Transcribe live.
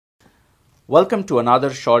Welcome to another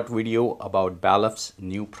short video about Balluff's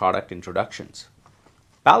new product introductions.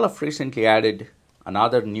 Balluff recently added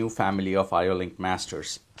another new family of IOLink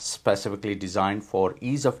masters, specifically designed for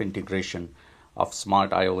ease of integration of smart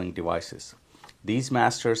IOLink devices. These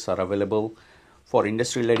masters are available for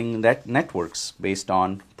industry-leading networks based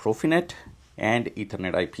on PROFINET and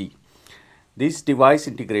EtherNet IP. These device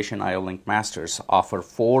integration IOLink masters offer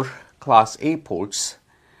 4 Class A ports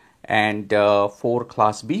and 4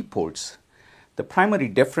 Class B ports. The primary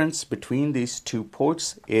difference between these two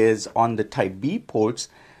ports is on the Type B ports,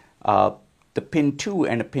 the pin 2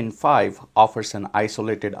 and pin 5 offers an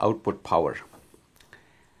isolated output power,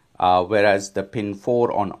 whereas the pin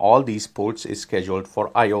 4 on all these ports is scheduled for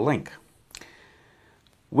IOLink.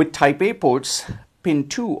 With Type A ports, pin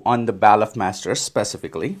 2 on the Balluff master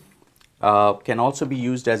specifically can also be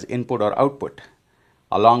used as input or output,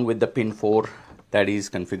 along with the pin 4 that is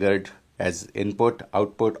configured as input,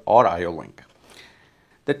 output, or IOLink.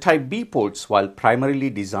 The Type B ports, while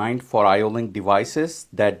primarily designed for IOLink devices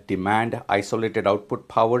that demand isolated output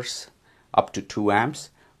powers up to 2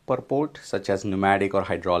 amps per port, such as pneumatic or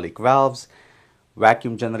hydraulic valves,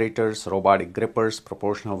 vacuum generators, robotic grippers,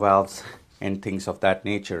 proportional valves, and things of that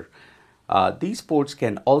nature. These ports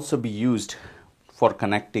can also be used for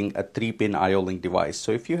connecting a 3-pin IOLink device.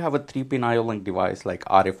 So if you have a 3-pin IOLink device like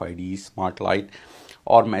RFID, smart light,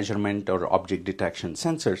 or measurement or object detection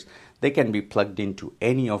sensors, they can be plugged into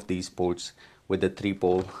any of these ports with the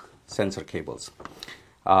 3-pole sensor cables.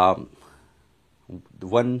 One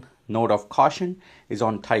note of caution is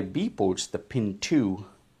on Type B ports, the pin 2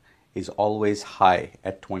 is always high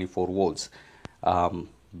at 24 volts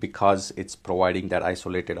because it's providing that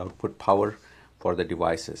isolated output power for the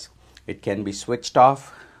devices. It can be switched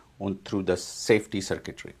off through the safety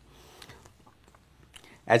circuitry.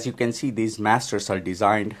 As you can see, these masters are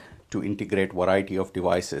designed to integrate variety of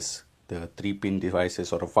devices, the 3-pin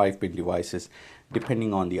devices or 5-pin devices,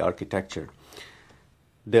 depending on the architecture.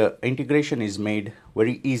 The integration is made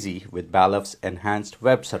very easy with Balluff's enhanced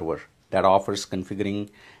web server that offers configuring,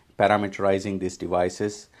 parameterizing these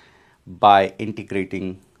devices by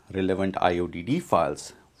integrating relevant IODD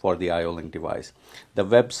files for the IOLink device. The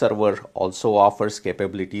web server also offers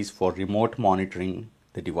capabilities for remote monitoring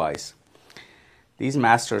the device. These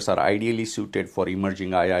masters are ideally suited for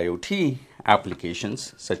emerging IIoT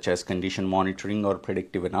applications such as condition monitoring or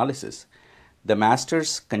predictive analysis. The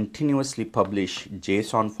masters continuously publish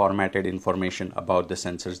JSON formatted information about the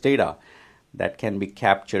sensor's data that can be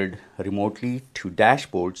captured remotely to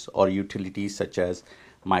dashboards or utilities such as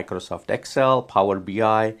Microsoft Excel, Power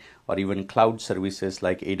BI, or even cloud services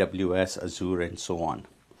like AWS, Azure, and so on,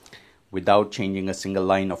 without changing a single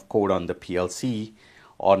line of code on the PLC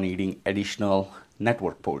or needing additional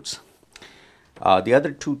network ports. The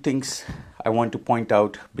other two things I want to point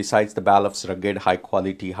out, besides the Balluff's rugged, high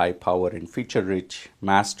quality, high power, and feature rich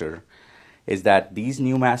master, is that these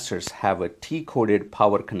new masters have a T-coded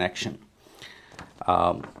power connection.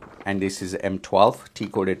 And this is M12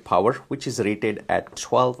 T-coded power, which is rated at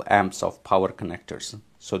 12 amps of power connectors.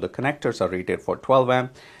 So the connectors are rated for 12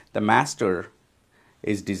 amp. The master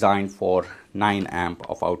is designed for 9 amp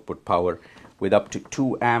of output power with up to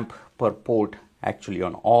 2 amp per port, actually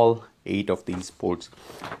on all 8 of these ports.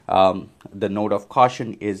 The note of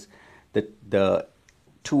caution is that the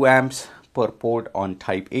 2 amps per port on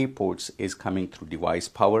Type A ports is coming through device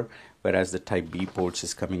power, whereas the Type B ports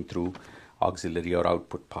is coming through auxiliary or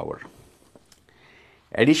output power.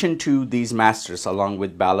 Addition to these masters, along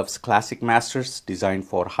with Balluff's classic masters designed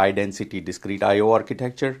for high density discrete I/O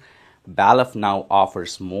architecture, Balluff now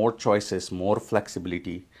offers more choices, more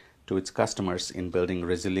flexibility to its customers in building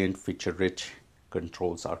resilient, feature rich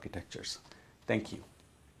controls architectures. Thank you.